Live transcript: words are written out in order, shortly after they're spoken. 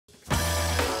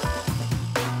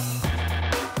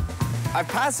I've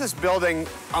passed this building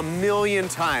a million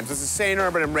times. This is St.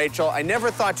 Urban and Rachel. I never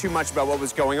thought too much about what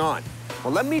was going on.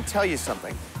 Well, let me tell you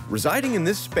something. Residing in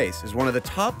this space is one of the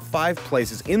top 5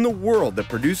 places in the world that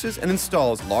produces and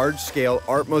installs large-scale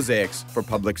art mosaics for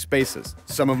public spaces.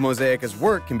 Some of Mosaica's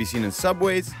work can be seen in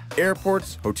subways,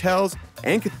 airports, hotels,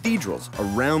 and cathedrals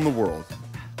around the world.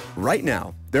 Right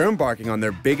now, they're embarking on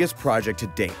their biggest project to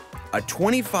date, a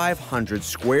 2,500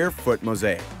 square foot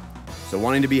mosaic. So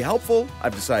wanting to be helpful,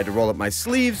 I've decided to roll up my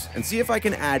sleeves and see if I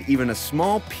can add even a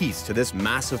small piece to this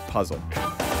massive puzzle.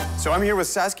 So I'm here with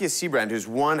Saskia Seabrand, who's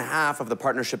one half of the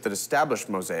partnership that established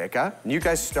Mosaica. And you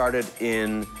guys started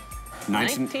in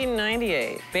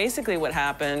 1998. Basically what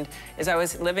happened is I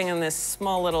was living in this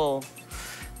small little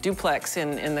duplex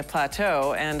in the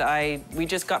plateau, and we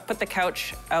just put the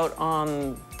couch out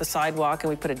on the sidewalk, and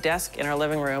we put a desk in our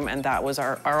living room, and that was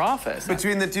our office.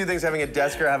 Between the two things, having a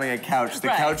desk or having a couch, the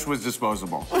couch was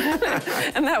disposable.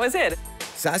 And that was it.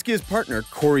 Saskia's partner,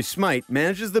 Corey Smythe,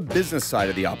 manages the business side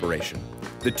of the operation.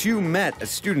 The two met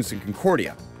as students in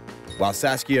Concordia. While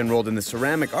Saskia enrolled in the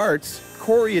ceramic arts,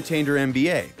 Corey attained her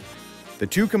MBA. The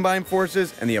two combined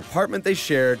forces, and the apartment they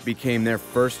shared became their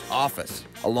first office,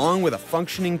 along with a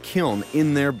functioning kiln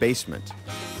in their basement.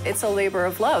 It's a labor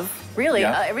of love, really.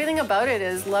 Yeah. Everything about it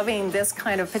is loving this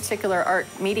kind of particular art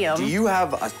medium. Do you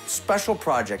have a special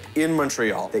project in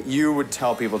Montreal that you would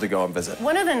tell people to go and visit?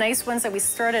 One of the nice ones that we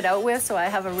started out with, so I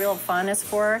have a real fondness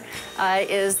for,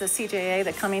 is the CJA,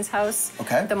 the Cummings House.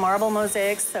 Okay. The marble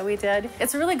mosaics that we did.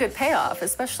 It's a really good payoff,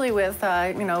 especially with,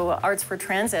 you know, Arts for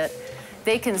Transit.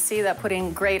 They can see that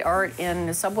putting great art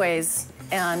in subways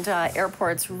and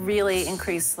airports really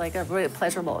increase like a really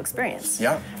pleasurable experience.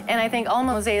 Yeah. And I think all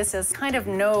mosaicists kind of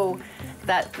know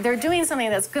that they're doing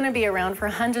something that's going to be around for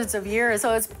hundreds of years,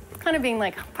 so it's kind of being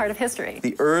like part of history.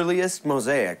 The earliest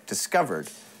mosaic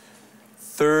discovered,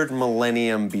 3rd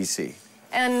millennium BC.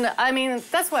 And I mean,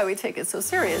 that's why we take it so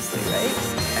seriously,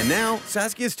 right? And now,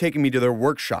 Saskia's taking me to their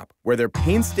workshop, where they're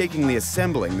painstakingly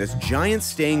assembling this giant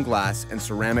stained glass and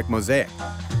ceramic mosaic.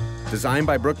 Designed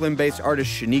by Brooklyn-based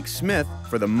artist Shanique Smith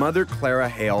for the Mother Clara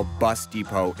Hale Bus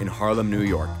Depot in Harlem, New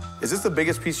York. Is this the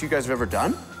biggest piece you guys have ever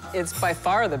done? It's by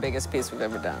far the biggest piece we've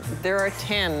ever done. There are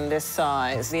 10 this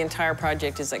size. The entire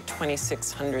project is like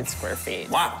 2,600 square feet.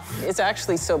 Wow. It's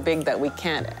actually so big that we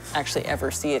can't actually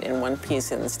ever see it in one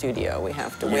piece in the studio. We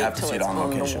have to wait till it's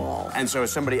on the wall. And so if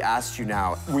somebody asked you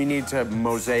now, we need to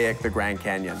mosaic the Grand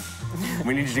Canyon.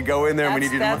 We need you to go in there and we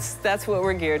need you to... That's what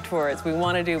we're geared towards. We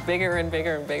want to do bigger and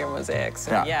bigger and bigger mosaics.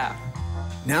 So yeah.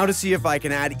 Now to see if I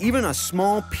can add even a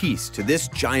small piece to this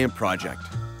giant project.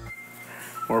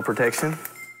 More protection.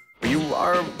 You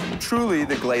are truly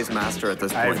the glaze master at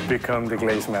this point. I've become the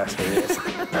glaze master, yes.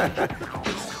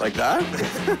 Like that?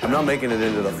 I'm not making it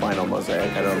into the final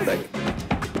mosaic, I don't think.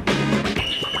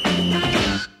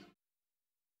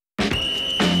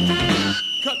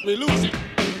 Cut me loose.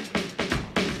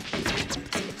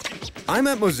 I'm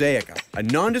at Mosaica, a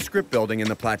nondescript building in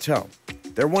the Plateau.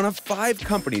 They're one of 5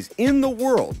 companies in the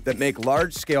world that make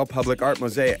large-scale public art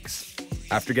mosaics.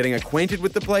 After getting acquainted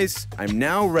with the place, I'm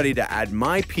now ready to add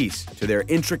my piece to their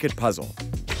intricate puzzle.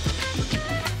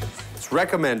 It's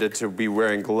recommended to be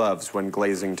wearing gloves when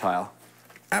glazing tile.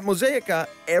 At Mosaica,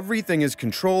 everything is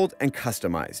controlled and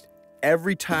customized.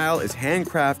 Every tile is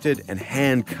handcrafted and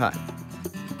hand-cut.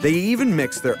 They even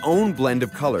mix their own blend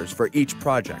of colors for each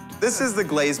project. This is the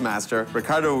glaze master,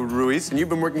 Ricardo Ruiz, and you've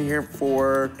been working here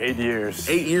for... 8 years.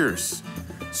 8 years.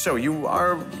 So you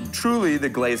are truly the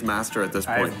glaze master at this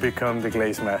point. I've become the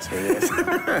glaze master, yes.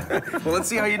 Well, let's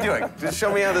see how you're doing. Just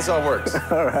show me how this all works.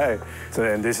 All right. So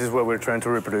then this is what we're trying to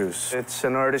reproduce. It's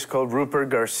an artist called Rupert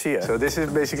Garcia. So this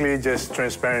is basically just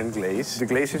transparent glaze. The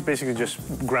glaze is basically just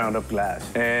ground up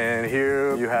glass. And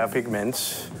here you have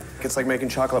pigments. It's like making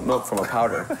chocolate milk from a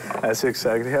powder. That's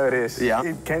exactly how it is. Yeah.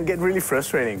 It can get really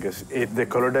frustrating because the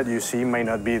color that you see might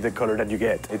not be the color that you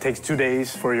get. It takes 2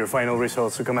 days for your final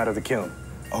results to come out of the kiln.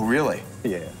 Oh, really?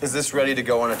 Yeah. Is this ready to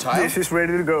go on a tile? This is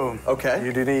ready to go. Okay.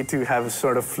 You do need to have a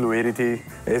sort of fluidity.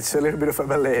 It's a little bit of a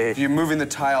ballet. You're moving the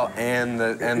tile and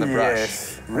the brush?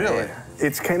 Yes. Really? Yeah.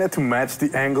 It's kind of to match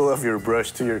the angle of your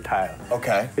brush to your tile.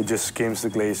 Okay. It just skims the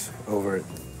glaze over it.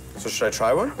 So should I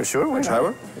try one? Sure, why not? Try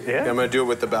one? Yeah. Okay, I'm gonna do it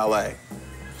with the ballet.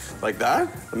 Like that?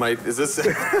 Is this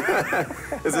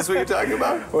is this what you're talking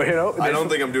about? Well, you know, I don't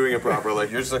think I'm doing it properly.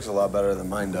 Yours looks a lot better than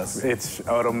mine does. It's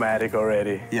automatic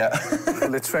already. Yeah.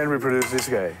 Let's try and reproduce this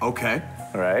guy. Okay.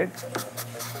 All right.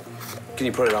 Can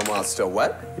you put it on while it's still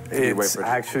wet? It's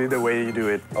actually the way you do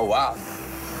it. Oh, wow.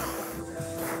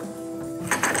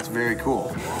 That's very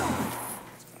cool.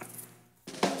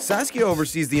 Saskia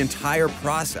oversees the entire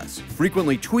process,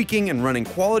 frequently tweaking and running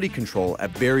quality control at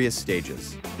various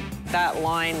stages. That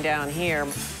line down here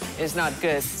is not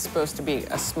good. It's supposed to be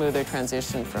a smoother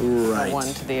transition from one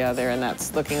to the other, and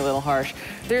that's looking a little harsh.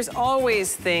 There's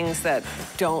always things that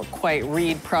don't quite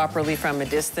read properly from a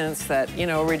distance that, you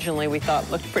know, originally we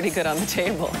thought looked pretty good on the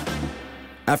table.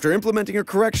 After implementing her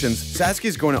corrections,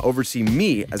 Saskia's going to oversee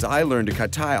me as I learn to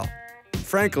cut tile.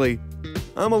 Frankly,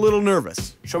 I'm a little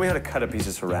nervous. Show me how to cut a piece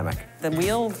of ceramic. The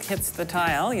wheel hits the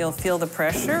tile, you'll feel the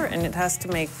pressure, and it has to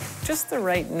make just the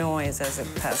right noise as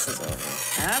it passes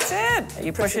over. That's it.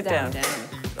 You push it down.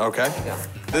 Okay.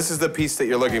 This is the piece that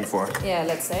you're looking for. Yeah,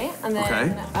 let's say. And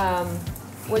then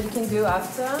what you can do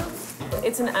after,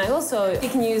 it's an angle, so you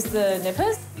can use the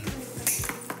nippers.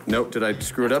 Nope, did I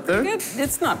screw it up there? Good.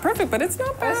 It's not perfect, but it's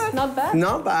not bad. Not bad?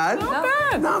 Not bad. Not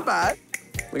bad. Not bad.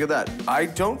 Look at that. I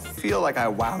don't feel like I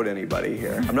wowed anybody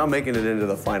here. I'm not making it into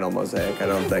the final mosaic, I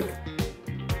don't think.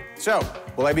 So,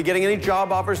 will I be getting any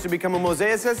job offers to become a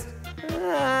mosaicist?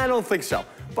 I don't think so.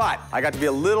 But I got to be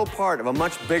a little part of a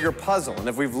much bigger puzzle. And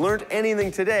if we've learned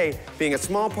anything today, being a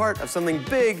small part of something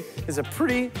big is a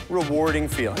pretty rewarding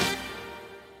feeling.